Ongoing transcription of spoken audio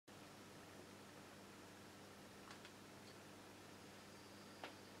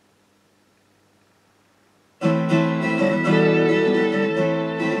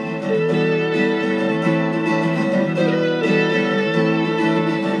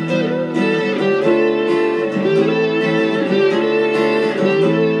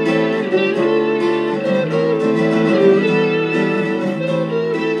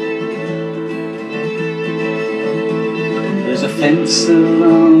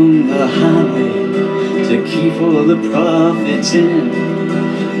along the highway to keep all the profits in.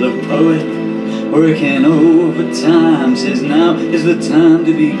 The poet, working overtime, says now is the time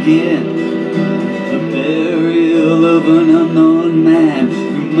to begin the burial of an unknown man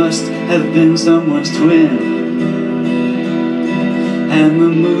who must have been someone's twin. And the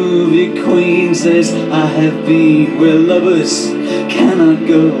movie queen says, I have been where lovers cannot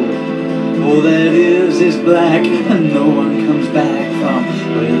go. All that is black, and no one comes back from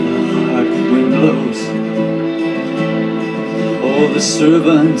where the hard wind blows. All the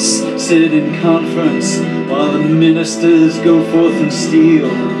servants sit in conference while the ministers go forth and steal.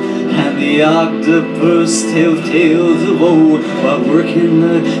 And the octopus tells tales of old while working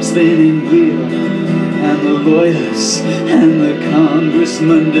the spinning wheel. And the lawyers and the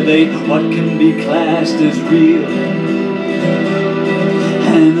congressmen debate what can be classed as real.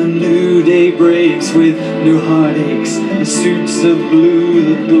 And a new day breaks with new heartaches and suits of blue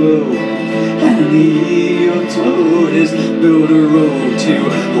that glow. And the eel toad has built a road to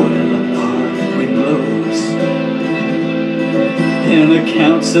where the hard wind blows. In a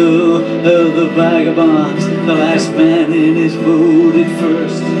council of the vagabonds, the last man in is voted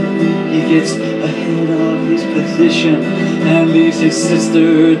first. He gets ahead of his position and leaves his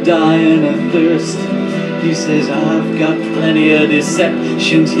sister dying of thirst. He says, I've got plenty of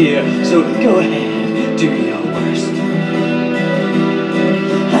deceptions here, so go ahead, do your worst.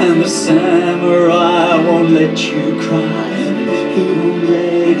 And the samurai won't let you cry, he won't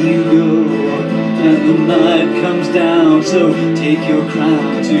let you go. And the night comes down, so take your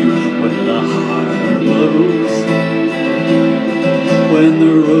crown to where the heart blows. When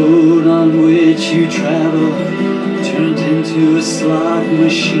the road on which you travel turns into a slot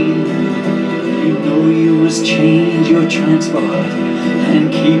machine, you know you must change your transport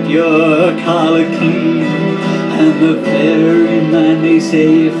and keep your collar clean. And the ferryman may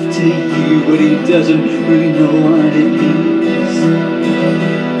say if to you, but he doesn't really know what it means.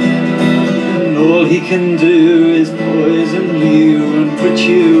 And all he can do is poison you and put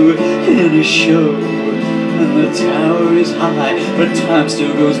you in a show. And the tower is high, but time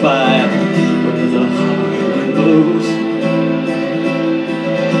still goes by where the hard wind blows.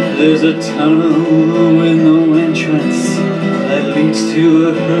 There's a tunnel with no entrance that leads to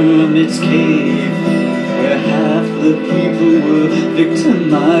a hermit's cave, where half the people were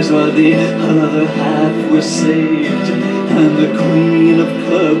victimized while the other half were saved. And the queen of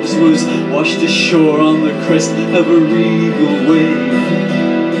clubs was washed ashore on the crest of a regal wave.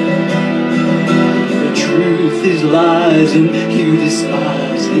 Truth is lies, and you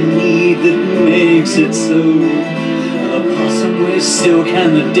despise the need that makes it so. The possum wears silk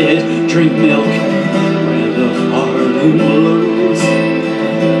and the dead drink milk where the hard wind blows.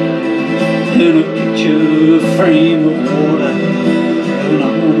 In a picture frame of water, an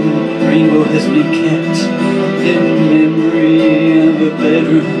old rainbow has been kept in memory of a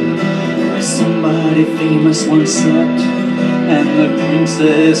bedroom where somebody famous once slept. And the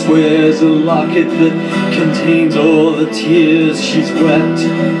princess wears a locket that contains all the tears she's wept.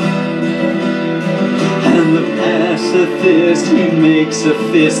 And the pacifist, he makes a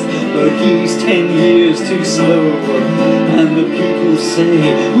fist, but he's 10 years too slow. And the people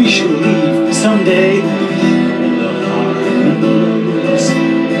say we shall leave someday when the hard wind blows.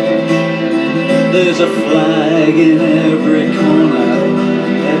 There's a flag in every corner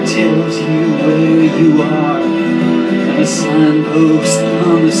that tells you where you are. A signpost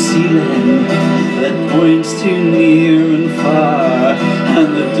on the ceiling that points to near and far.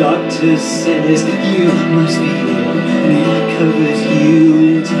 And the doctor says you must be ill, and he covers you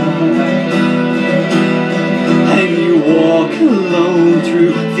in tar. And you walk alone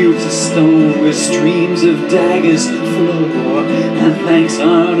through fields of stone where streams of daggers flow. And thanks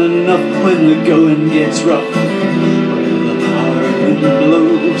aren't enough when the going gets rough where the hard wind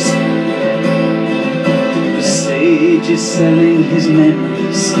blows. Sage is selling his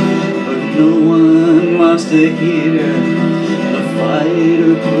memories, but no one wants to hear. The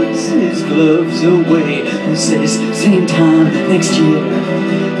fighter puts his gloves away and says, same time next year.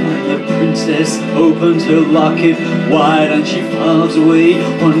 And the princess opens her locket wide and she falls away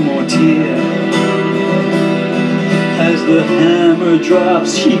one more tear. As the hammer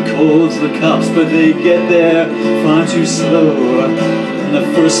drops, she calls the cops, but they get there far too slow. And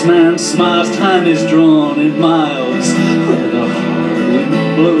the first man smiles, time is drawn in miles where the hard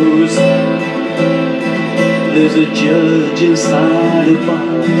wind blows. There's a judge inside a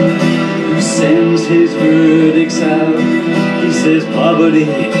bar who sends his verdicts out. He says poverty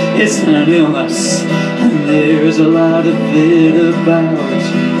is an illness, and there's a lot of it about.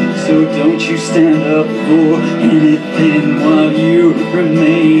 So don't you stand up for anything while you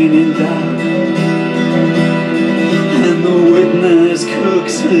remain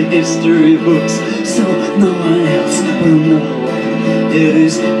history books, so no one else will know. It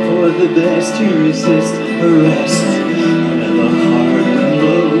is for the best to resist arrest where the hard wind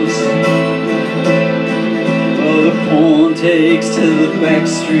blows. Oh, the pawn takes to the back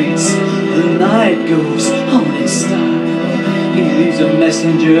streets, the night goes on in style. He leaves a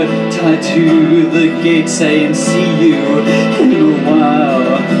messenger tied to the gate saying, see you in a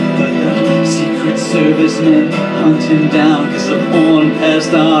while. But the Secret Service men hunt him down, cause the pawn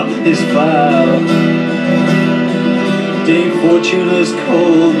passed on his file. Dame Fortuna's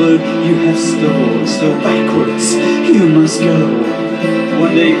cold, but you have stole, so backwards you must go.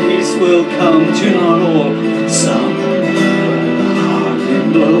 One day peace will come to not all, but some, when the hard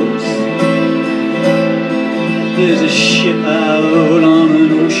wind blows. There's a ship out on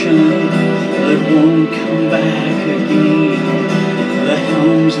an ocean that won't come back again. The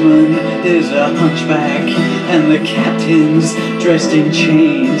helmsman is a hunchback, and the captain's dressed in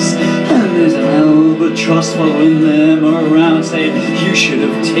chains. And there's an albatross following them around saying, you should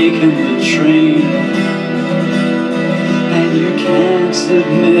have taken the train. And you can't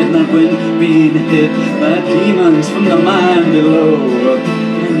submit, not when being hit by demons from the mine below.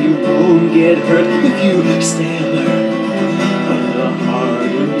 And you won't get hurt if you stay alert when the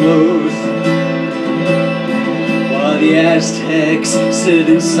hard wind blows. While the Aztecs sit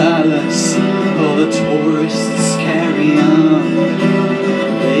in silence, all the tourists carry on.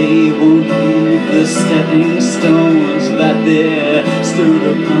 They won't leave the stepping stones that they're stood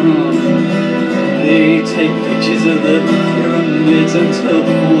upon. They take pictures of the pyramids until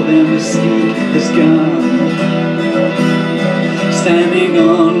all their mystique is gone. Standing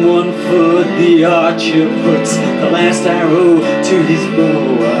on one foot, the archer puts the last arrow to his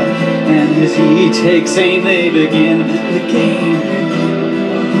bow. And as he takes aim, they begin the game.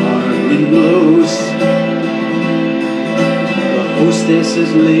 The hard wind blows. The hostess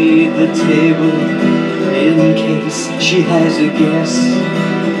has laid the table in case she has a guess.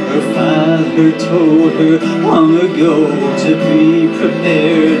 Her father told her long ago to be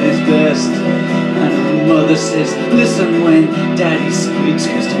prepared is best. And her mother says, listen when daddy speaks,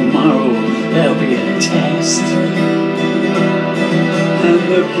 cause tomorrow there'll be a test. And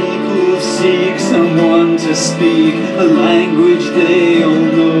the people seek someone to speak a language they all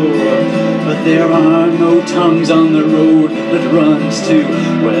know. But there are no tongues on the road that runs to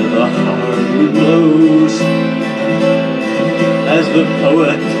where the hard wind blows. As the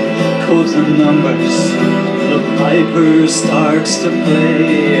poet calls the numbers, the piper starts to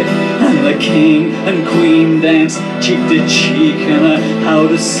play, and the king and queen dance cheek to cheek in a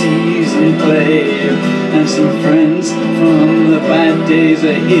out-of-season play. And some friends from the bad days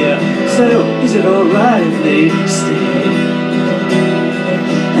are here, so is it alright if they stay?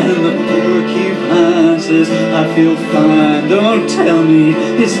 And the porcupine says, I feel fine, don't tell me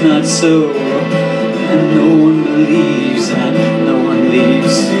it's not so. And no one believes that no one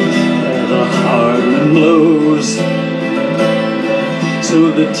leaves where the hard wind blows.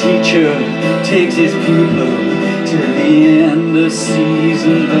 So the teacher takes his pupil to the end of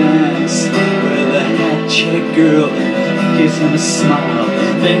season dance, where the hat-check girl gives him a smile,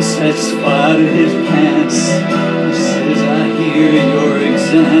 then sets fire to his pants. He says, I hear your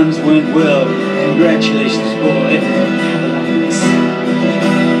exams went well, congratulations boy, have a nice.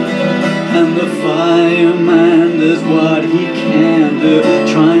 And the fireman does what he can to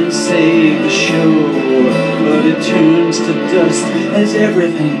try and save the show, but it turns to dust as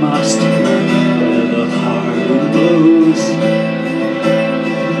everything must where the hard wind blows.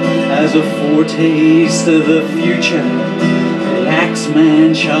 As a foretaste of the future, the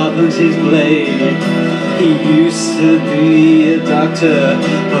axeman sharpens his blade. He used to be a doctor,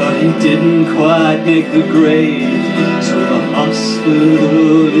 but he didn't quite make the grade. So the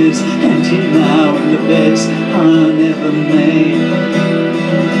hospital is empty now, and the beds are never made.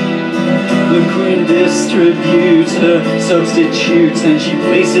 The queen distributes her substitutes, and she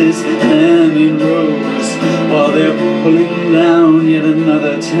places them in rows, while they're pulling down yet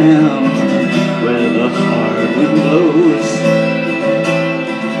another town where the hard wind blows.